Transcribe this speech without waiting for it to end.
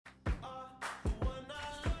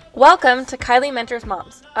Welcome to Kylie Mentors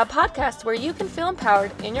Moms, a podcast where you can feel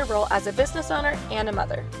empowered in your role as a business owner and a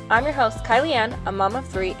mother. I'm your host, Kylie Ann, a mom of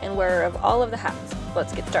three and wearer of all of the hats.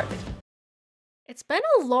 Let's get started. It's been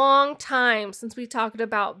a long time since we talked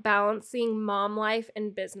about balancing mom life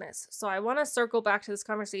and business, so I want to circle back to this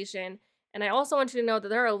conversation, and I also want you to know that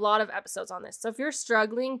there are a lot of episodes on this. So if you're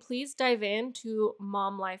struggling, please dive into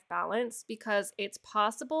mom life balance because it's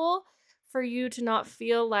possible for you to not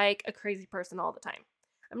feel like a crazy person all the time.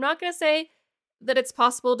 I'm not going to say that it's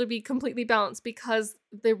possible to be completely balanced because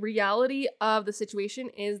the reality of the situation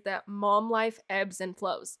is that mom life ebbs and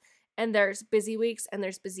flows. And there's busy weeks and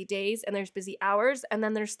there's busy days and there's busy hours and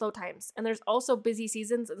then there's slow times. And there's also busy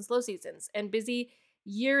seasons and slow seasons and busy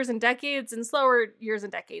years and decades and slower years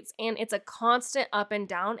and decades. And it's a constant up and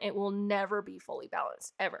down. It will never be fully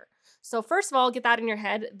balanced, ever. So first of all, get that in your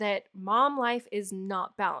head that mom life is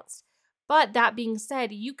not balanced. But that being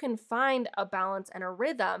said, you can find a balance and a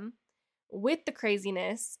rhythm with the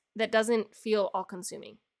craziness that doesn't feel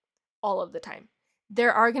all-consuming all of the time.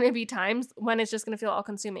 There are going to be times when it's just going to feel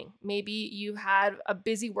all-consuming. Maybe you had a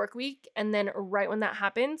busy work week, and then right when that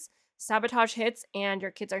happens, sabotage hits and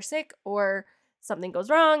your kids are sick, or something goes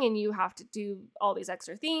wrong and you have to do all these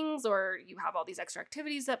extra things, or you have all these extra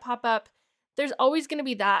activities that pop up. There's always going to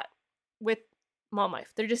be that with mom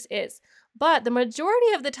life. There just is. But the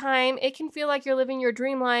majority of the time, it can feel like you're living your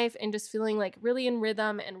dream life and just feeling like really in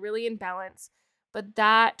rhythm and really in balance. But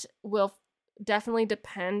that will definitely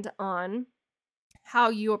depend on how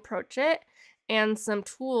you approach it and some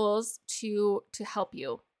tools to help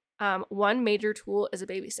you. One major tool is a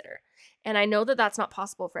babysitter. And I know that that's not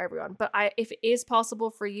possible for everyone, but if it is possible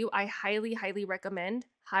for you, I highly, highly recommend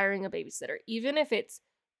hiring a babysitter, even if it's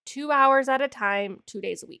 2 hours at a time, 2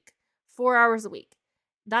 days a week. 4 hours a week.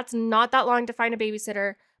 That's not that long to find a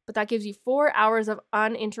babysitter, but that gives you 4 hours of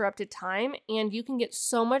uninterrupted time, and you can get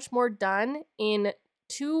so much more done in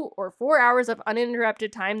 2 or 4 hours of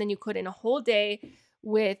uninterrupted time than you could in a whole day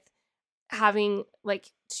with having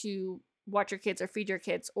to watch your kids or feed your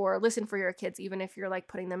kids or listen for your kids, even if you're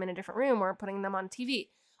putting them in a different room or putting them on TV.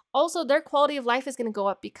 Also, their quality of life is going to go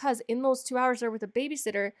up because in those 2 hours they're with a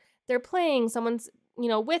babysitter, they're playing, someone's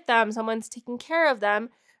with them, someone's taking care of them,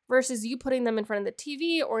 versus you putting them in front of the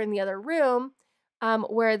TV or in the other room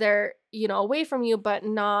where they're, away from you, but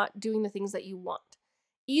not doing the things that you want.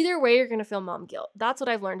 Either way, you're going to feel mom guilt. That's what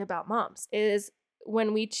I've learned about moms is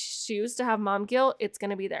when we choose to have mom guilt, it's going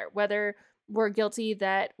to be there. Whether we're guilty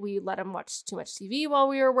that we let them watch too much TV while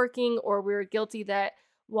we were working, or we were guilty that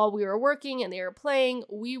while we were working and they were playing,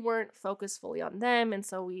 we weren't focused fully on them. And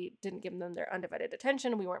so we didn't give them their undivided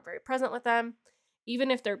attention. We weren't very present with them,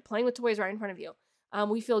 even if they're playing with toys right in front of you.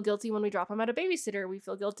 We feel guilty when we drop them at a babysitter. We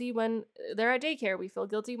feel guilty when they're at daycare. We feel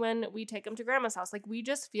guilty when we take them to grandma's house. We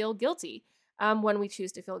just feel guilty when we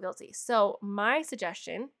choose to feel guilty. So my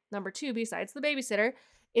suggestion, number 2, besides the babysitter,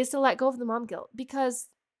 is to let go of the mom guilt because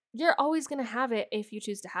you're always going to have it if you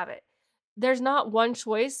choose to have it. There's not one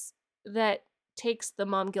choice that takes the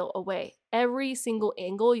mom guilt away. Every single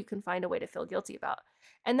angle you can find a way to feel guilty about.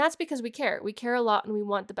 And that's because we care. We care a lot and we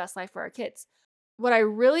want the best life for our kids. What I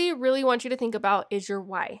really, really want you to think about is your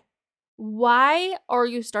why. Why are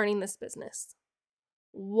you starting this business?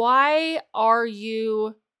 Why are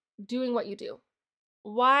you doing what you do?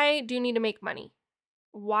 Why do you need to make money?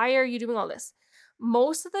 Why are you doing all this?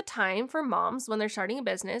 Most of the time for moms, when they're starting a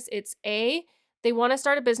business, it's they want to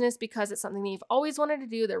start a business because it's something they've always wanted to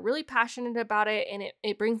do. They're really passionate about it and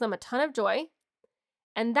it brings them a ton of joy.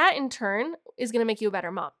 And that in turn is going to make you a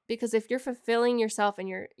better mom because if you're fulfilling yourself and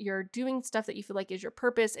you're doing stuff that you feel like is your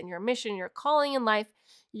purpose and your mission, your calling in life,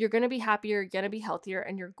 you're going to be happier, you're going to be healthier,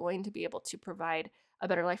 and you're going to be able to provide a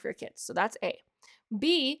better life for your kids. So that's A.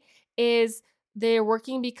 B is they're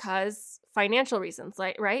working because financial reasons,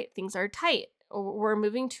 right? Things are tight. We're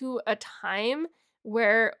moving to a time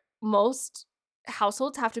where most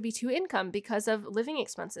households have to be 2 income because of living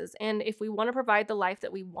expenses. And if we want to provide the life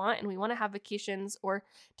that we want and we want to have vacations or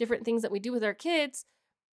different things that we do with our kids,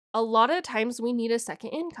 a lot of times we need a second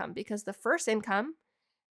income because the first income,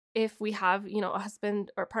 if we have, a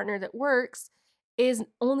husband or partner that works, is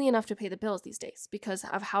only enough to pay the bills these days because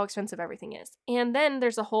of how expensive everything is. And then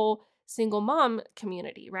there's a whole single mom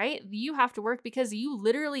community, right? You have to work because you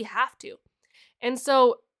literally have to. And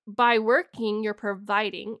so by working, you're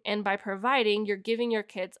providing, and by providing, you're giving your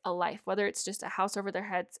kids a life, whether it's just a house over their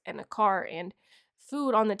heads and a car and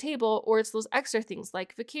food on the table, or it's those extra things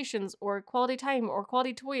like vacations or quality time or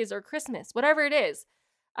quality toys or Christmas, whatever it is.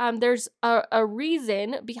 There's a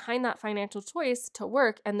reason behind that financial choice to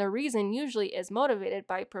work, and the reason usually is motivated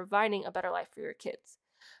by providing a better life for your kids.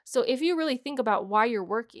 So if you really think about why you're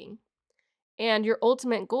working And your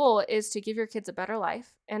ultimate goal is to give your kids a better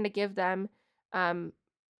life and to give them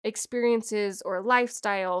experiences or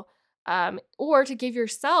lifestyle, or to give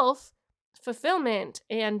yourself fulfillment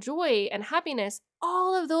and joy and happiness.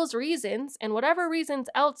 All of those reasons and whatever reasons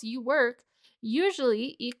else you work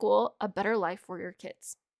usually equal a better life for your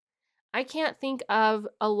kids. I can't think of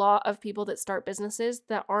a lot of people that start businesses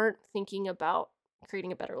that aren't thinking about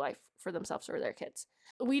creating a better life for themselves or their kids.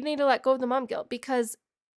 We need to let go of the mom guilt, because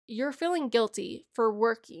you're feeling guilty for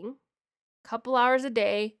working a couple hours a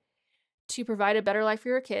day to provide a better life for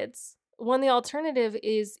your kids, when the alternative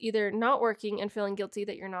is either not working and feeling guilty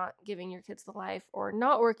that you're not giving your kids the life, or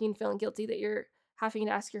not working feeling guilty that you're having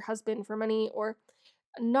to ask your husband for money, or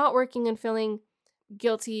not working and feeling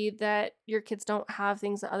guilty that your kids don't have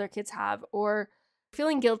things that other kids have, or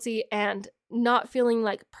feeling guilty and not feeling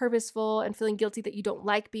like purposeful and feeling guilty that you don't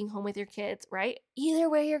like being home with your kids, right? Either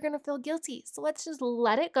way, you're going to feel guilty. So let's just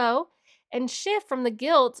let it go and shift from the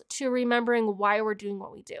guilt to remembering why we're doing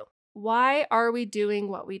what we do. Why are we doing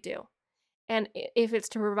what we do? And if it's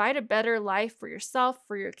to provide a better life for yourself,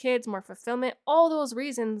 for your kids, more fulfillment, all those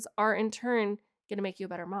reasons are in turn going to make you a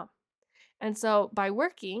better mom. And so by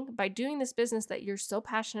working, by doing this business that you're so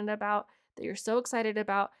passionate about, that you're so excited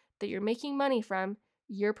about, that you're making money from,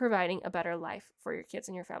 you're providing a better life for your kids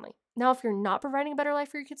and your family. Now, if you're not providing a better life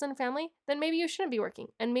for your kids and family, then maybe you shouldn't be working.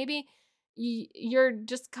 And maybe you're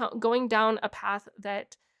just going down a path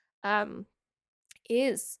that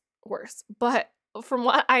is worse. But from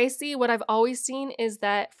what I see, what I've always seen is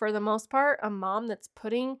that for the most part, a mom that's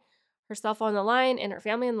putting herself on the line and her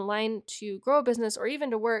family on the line to grow a business or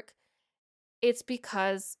even to work, it's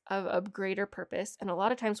because of a greater purpose. And a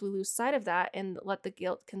lot of times we lose sight of that and let the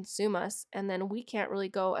guilt consume us. And then we can't really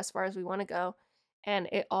go as far as we want to go. And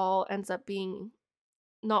it all ends up being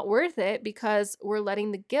not worth it because we're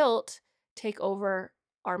letting the guilt take over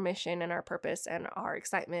our mission and our purpose and our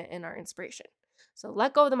excitement and our inspiration. So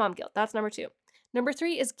let go of the mom guilt. That's number 2. Number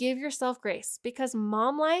 3 is give yourself grace, because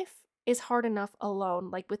mom life is hard enough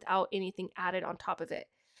alone, like without anything added on top of it.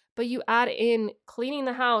 But you add in cleaning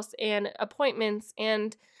the house and appointments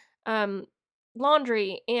and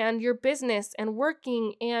laundry and your business and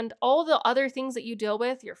working and all the other things that you deal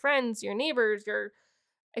with, your friends, your neighbors, your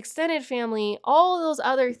extended family, all those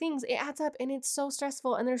other things, it adds up and it's so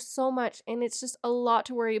stressful and there's so much and it's just a lot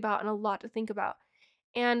to worry about and a lot to think about.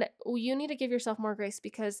 And you need to give yourself more grace,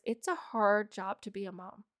 because it's a hard job to be a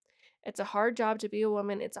mom. It's a hard job to be a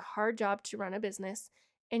woman. It's a hard job to run a business,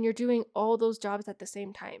 and you're doing all those jobs at the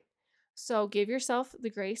same time. So give yourself the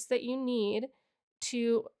grace that you need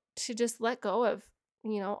to just let go of,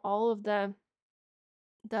 all of the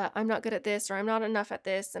I'm not good at this, or I'm not enough at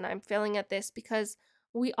this, and I'm failing at this, because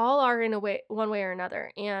we all are in a way, one way or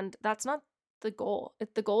another. And that's not the goal.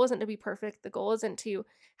 The goal isn't to be perfect. The goal isn't to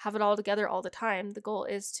have it all together all the time. The goal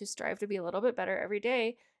is to strive to be a little bit better every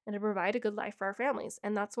day and to provide a good life for our families.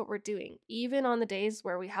 And that's what we're doing. Even on the days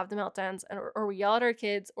where we have the meltdowns or we yell at our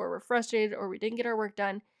kids, or we're frustrated, or we didn't get our work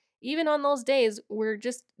done, even on those days, we're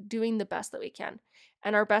just doing the best that we can.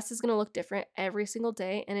 And our best is going to look different every single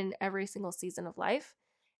day and in every single season of life.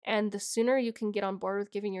 And the sooner you can get on board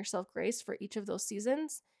with giving yourself grace for each of those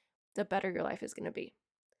seasons, the better your life is going to be.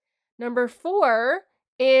 Number 4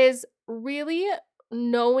 is really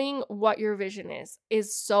knowing what your vision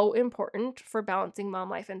is so important for balancing mom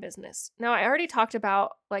life and business. Now, I already talked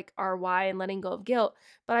about like our why and letting go of guilt,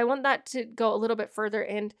 but I want that to go a little bit further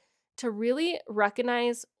and to really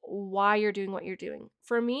recognize why you're doing what you're doing.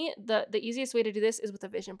 For me, the easiest way to do this is with a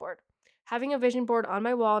vision board. Having a vision board on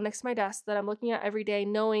my wall next to my desk that I'm looking at every day,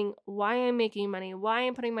 knowing why I'm making money, why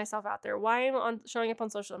I'm putting myself out there, why I'm showing up on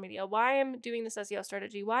social media, why I'm doing this SEO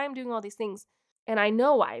strategy, why I'm doing all these things. And I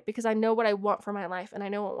know why, because I know what I want for my life, and I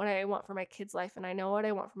know what I want for my kids' life, and I know what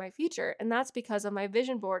I want for my future. And that's because of my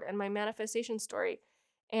vision board and my manifestation story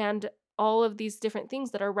and all of these different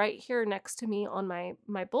things that are right here next to me on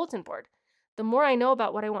my bulletin board. The more I know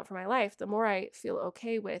about what I want for my life, the more I feel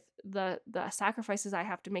okay with the sacrifices I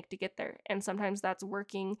have to make to get there. And sometimes that's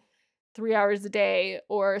working 3 hours a day,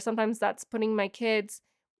 or sometimes that's putting my kids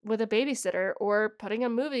with a babysitter, or putting a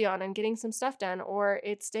movie on and getting some stuff done, or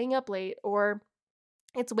it's staying up late, or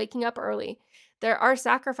it's waking up early. There are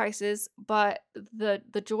sacrifices, but the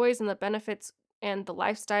joys and the benefits and the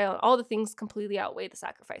lifestyle and all the things completely outweigh the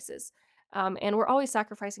sacrifices. And we're always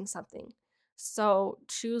sacrificing something. So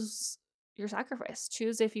choose your sacrifice.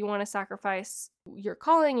 Choose if you want to sacrifice your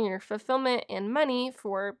calling and your fulfillment and money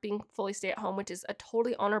for being fully stay at home, which is a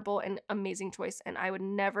totally honorable and amazing choice. And I would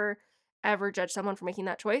never, ever judge someone for making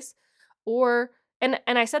that choice. Or And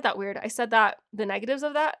I said that weird. I said that the negatives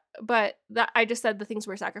of that, but that I just said the things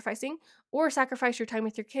we're sacrificing. Or sacrifice your time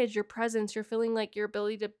with your kids, your presence, your feeling like your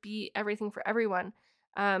ability to be everything for everyone,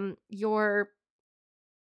 your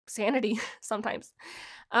sanity sometimes.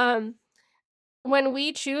 When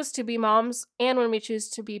we choose to be moms and when we choose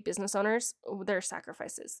to be business owners, there's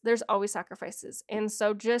sacrifices. There's always sacrifices. And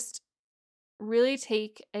so just really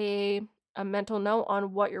take a mental note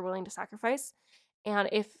on what you're willing to sacrifice and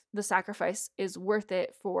if the sacrifice is worth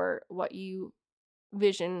it for what you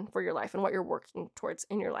vision for your life and what you're working towards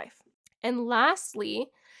in your life. And lastly,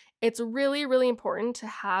 it's really, really important to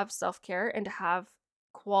have self-care and to have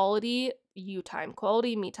quality you time,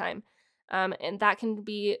 quality me time. And that can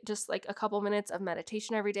be just like a couple minutes of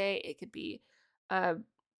meditation every day. It could be a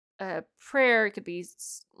prayer. It could be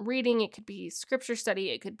reading. It could be scripture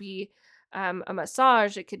study. It could be a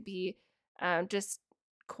massage. It could be just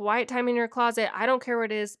quiet time in your closet. I don't care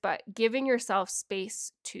what it is, but giving yourself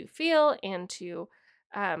space to feel and to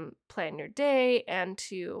plan your day and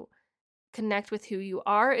to connect with who you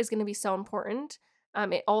are is going to be so important.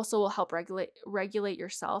 It also will help regulate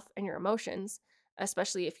yourself and your emotions,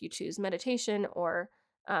 especially if you choose meditation or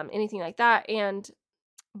anything like that. And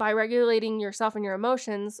by regulating yourself and your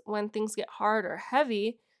emotions, when things get hard or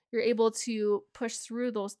heavy, you're able to push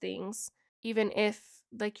through those things, even if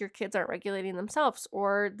like your kids aren't regulating themselves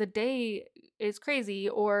or the day is crazy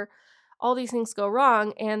or all these things go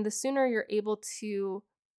wrong. And the sooner you're able to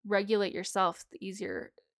regulate yourself, the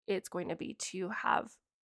easier it's going to be to have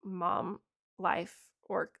mom life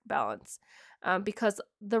work balance. Because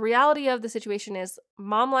the reality of the situation is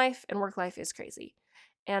mom life and work life is crazy.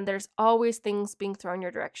 And there's always things being thrown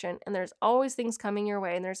your direction, and there's always things coming your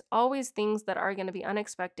way, and there's always things that are going to be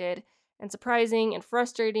unexpected and surprising and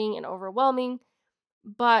frustrating and overwhelming.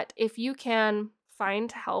 But if you can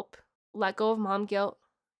find help, let go of mom guilt,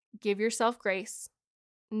 give yourself grace,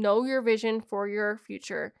 know your vision for your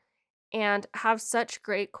future, and have such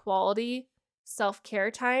great quality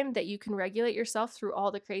self-care time that you can regulate yourself through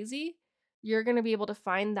all the crazy, you're going to be able to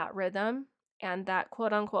find that rhythm and that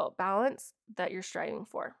quote-unquote balance that you're striving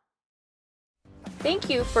for. Thank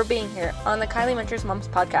you for being here on the Kylie Mentors Moms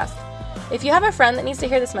podcast. If you have a friend that needs to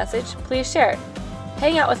hear this message, please share it.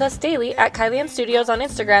 Hang out with us daily at Kylie Ann Studios on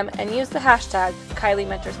Instagram and use the hashtag Kylie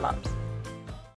Mentors Moms.